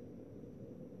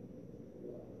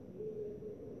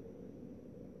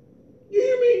 You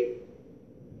hear me?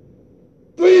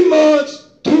 3 months,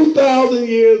 2,000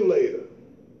 years later.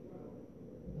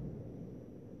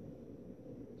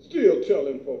 Still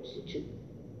telling folks the truth.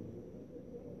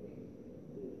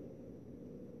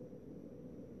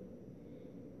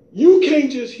 You can't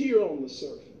just hear on the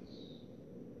surface.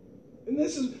 And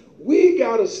this is, we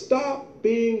got to stop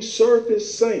being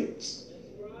surface saints.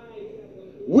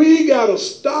 We got to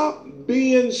stop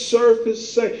being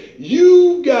surface saints.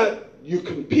 You're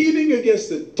competing against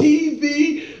the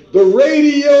TV, the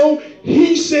radio,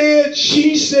 he said,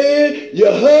 she said,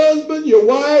 your husband, your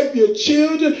wife, your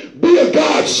children. Be a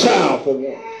God's child for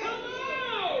one.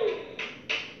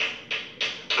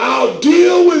 I'll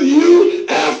deal with you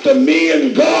after me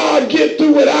and God get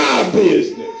through with our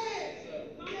business.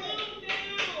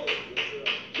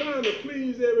 Trying to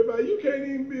please everybody. You can't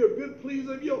even be a good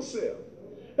pleaser of yourself.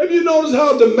 Have you noticed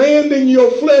how demanding your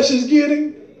flesh is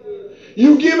getting?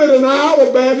 You give it an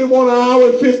hour, baby, 1 hour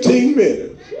and 15 minutes.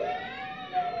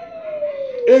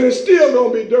 And it's still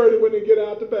going to be dirty when they get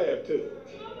out the bathtub.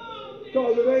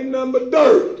 Because it ain't nothing but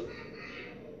dirt.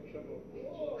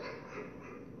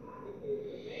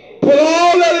 Put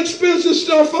all that expensive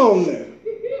stuff on there.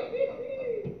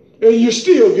 And you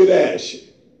still get ashy.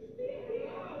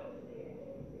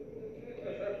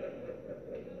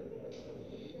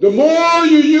 The more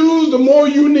you use, the more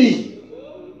you need.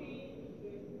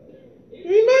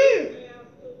 Amen.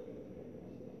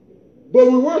 But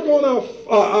we work on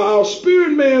our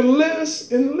spirit man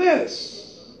less and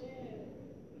less.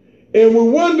 And we're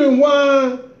wondering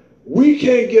why we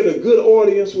can't get a good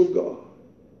audience with God.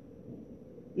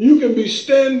 You can be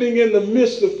standing in the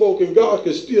midst of folk and God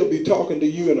can still be talking to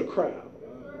you in a crowd.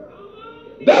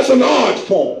 That's an art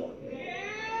form.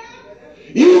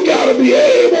 You got to be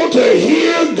able to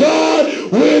hear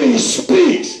God when he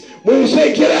speaks. When he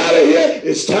say, get out of here,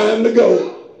 it's time to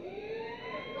go.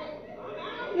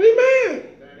 Amen.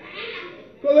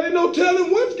 Because ain't no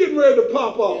telling what's getting ready to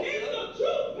pop off.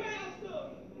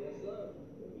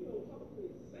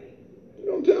 You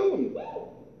don't tell them.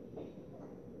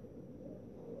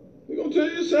 He's going to tell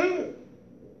you a sign.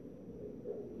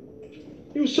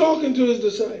 He was talking to his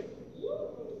disciples.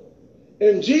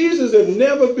 And Jesus had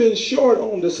never been short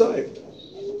on disciples.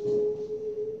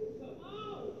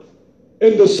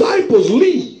 And disciples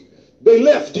leave. They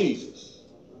left Jesus.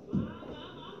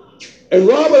 And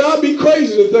Robert, I'd be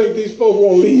crazy to think these folks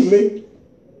won't leave me.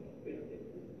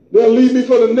 They'll leave me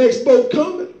for the next boat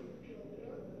coming.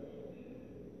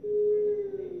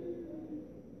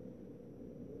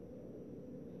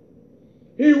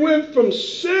 He went from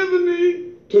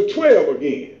 70 to 12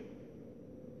 again.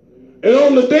 And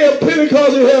on the day of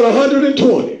Pentecost, he had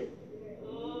 120.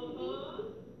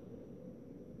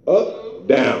 Up,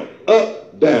 down,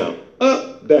 up, down,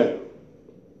 up, down.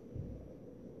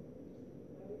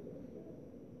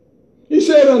 He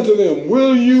said unto them,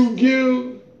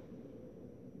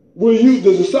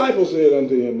 the disciples said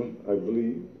unto him, I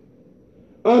believe,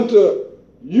 unto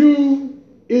you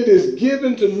it is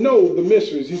given to know the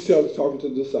mysteries. He's talking to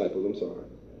the disciples, I'm sorry.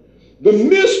 The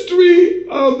mystery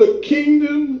of the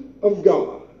kingdom of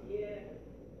God.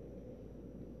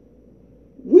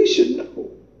 We should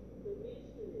know.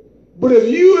 But if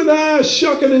you and I are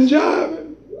shucking and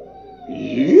jiving,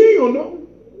 you ain't gonna know.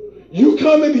 You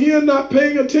come in here not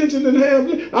paying attention and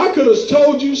I could have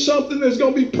told you something that's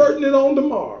gonna be pertinent on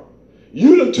tomorrow.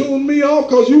 You done tuned me off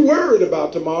because you worried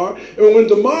about tomorrow. And when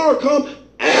tomorrow comes,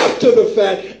 after the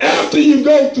fact, after you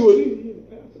go through it,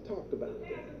 the pastor talked about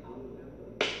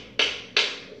it.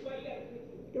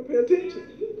 You gotta pay attention.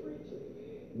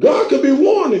 God could be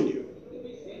warning you.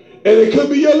 And it could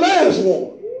be your last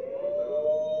warning.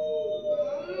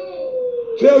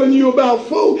 Telling you about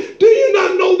folk. Do you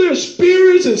not know there's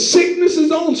spirits and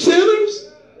sicknesses on sinners?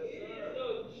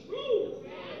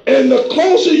 And the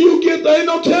closer you get, there ain't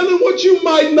no telling what you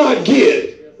might not get.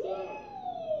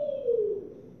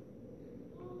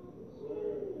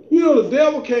 You know, the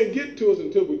devil can't get to us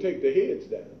until we take the heads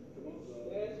down.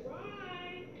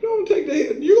 Don't take the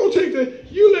head.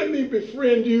 You let me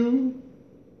befriend you.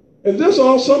 And that's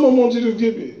all someone wants you to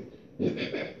give me.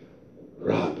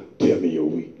 Robert, tell me your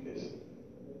weakness.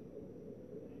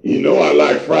 You know I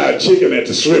like fried chicken at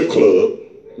the strip club.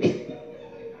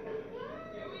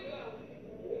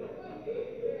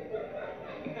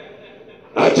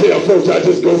 I tell folks I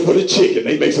just go for the chicken.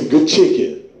 They make some good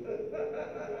chicken.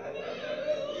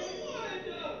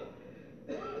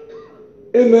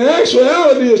 And the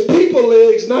actuality is people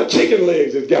legs, not chicken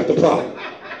legs, that's got the problem.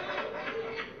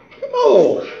 Come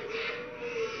on.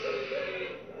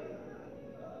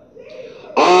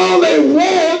 All they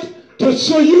want is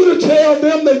for you to tell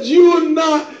them that you're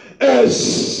not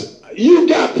as, you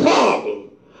got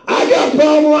problems. I got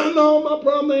problems. No, my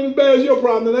problem ain't as bad as your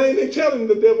problem. And they telling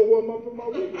the devil what my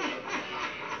weakness.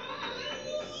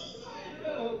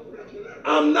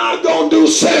 I'm not going to do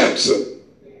Samson.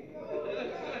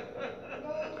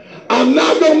 I'm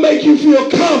not going to make you feel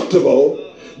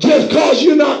comfortable just because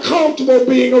you're not comfortable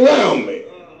being around me.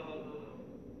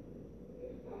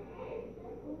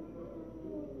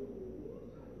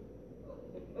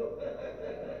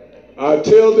 I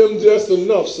tell them just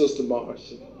enough, Sister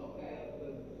Marcia.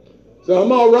 So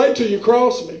I'm all right till you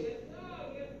cross me.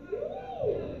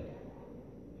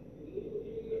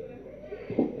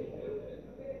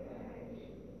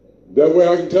 That way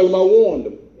I can tell them I warned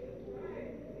them.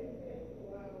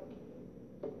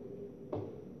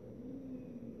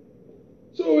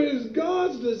 So it is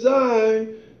God's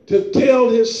design to tell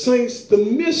his saints the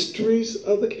mysteries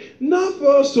of the, not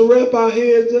for us to wrap our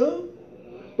heads up,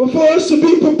 but for us to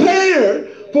be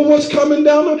prepared for what's coming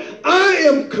down. I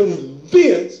am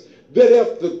convinced that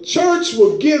if the church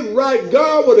would get right,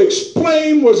 God would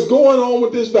explain what's going on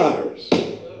with this virus.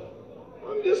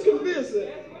 I'm just convinced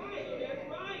that.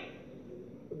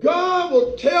 God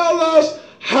will tell us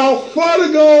how far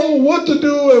to go, what to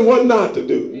do, and what not to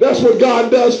do. That's what God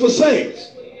does for saints.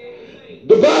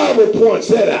 The Bible points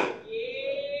that out.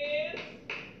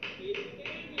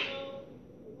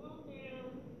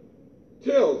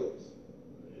 Tells us.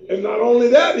 And not only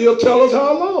that, he'll tell us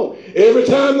how long. Every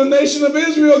time the nation of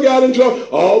Israel got in trouble,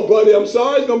 oh, buddy, I'm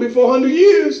sorry, it's going to be 400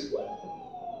 years.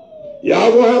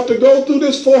 Y'all going to have to go through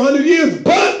this 400 years.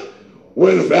 But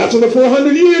when after the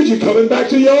 400 years, you're coming back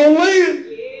to your own land.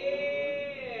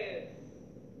 Yes.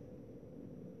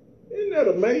 Isn't that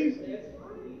amazing?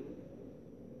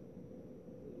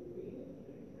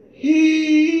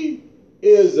 He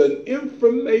is an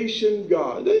information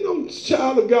God. There ain't no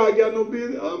child of God got no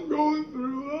business. I'm going through.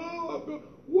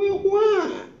 Well,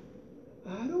 why?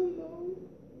 I don't know.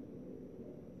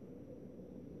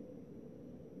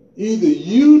 Either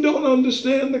you don't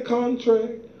understand the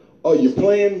contract or you're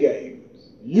playing games.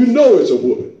 You know it's a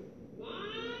whooping.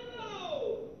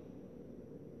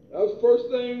 That was the first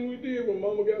thing we did when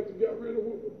Mama got rid of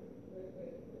whooping.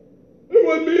 It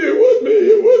wasn't me, it wasn't me,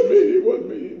 it wasn't me, it wasn't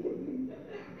me, it wasn't me.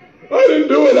 I didn't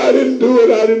do it, I didn't do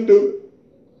it, I didn't do it.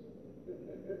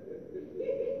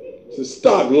 So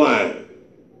stop lying.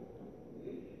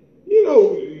 You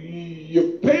know,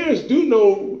 your parents do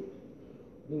know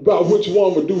about which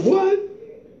one would do what.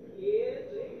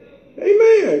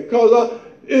 Amen. Because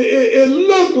it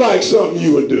looked like something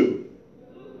you would do.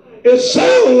 It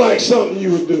sounded like something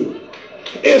you would do.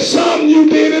 It's something you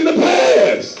did in the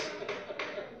past.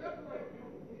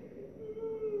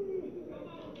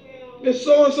 And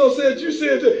so-and-so said, you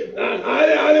said,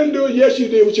 I didn't do it. Yes, you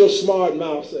did, with your smart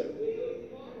mouth said.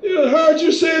 You heard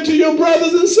you say it to your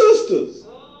brothers and sisters.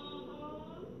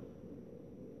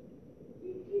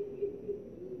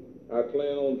 I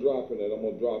plan on dropping it. I'm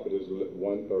going to drop it at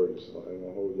 1:30, so I ain't going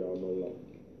to hold y'all no longer.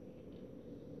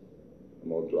 I'm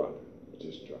going to drop it.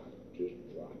 Just drop it. Just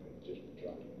drop it. Just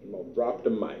drop it. I'm going to drop the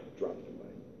mic. Drop the mic.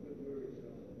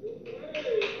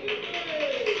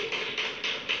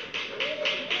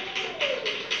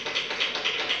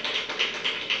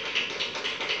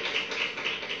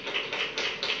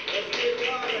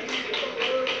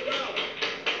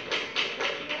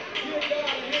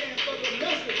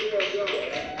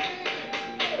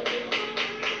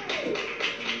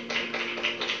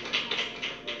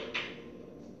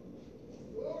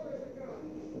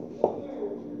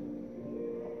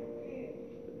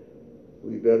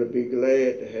 Better be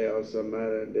glad to have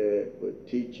somebody that would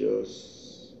teach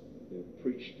us and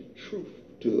preach the truth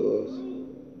to us.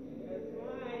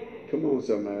 Come on,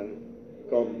 somebody.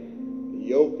 Come.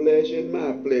 Your flesh and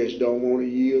my flesh don't want to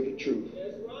yield the truth.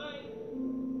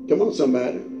 Come on,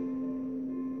 somebody.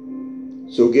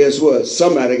 So guess what?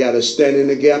 Somebody got to stand in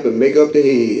the gap and make up the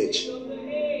hedge.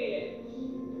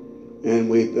 And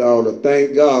we ought to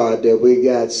thank God that we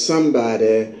got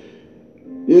somebody.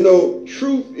 You know,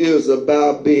 truth is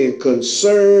about being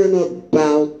concerned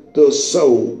about the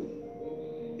soul.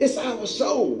 It's our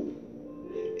soul.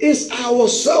 It's our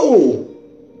soul.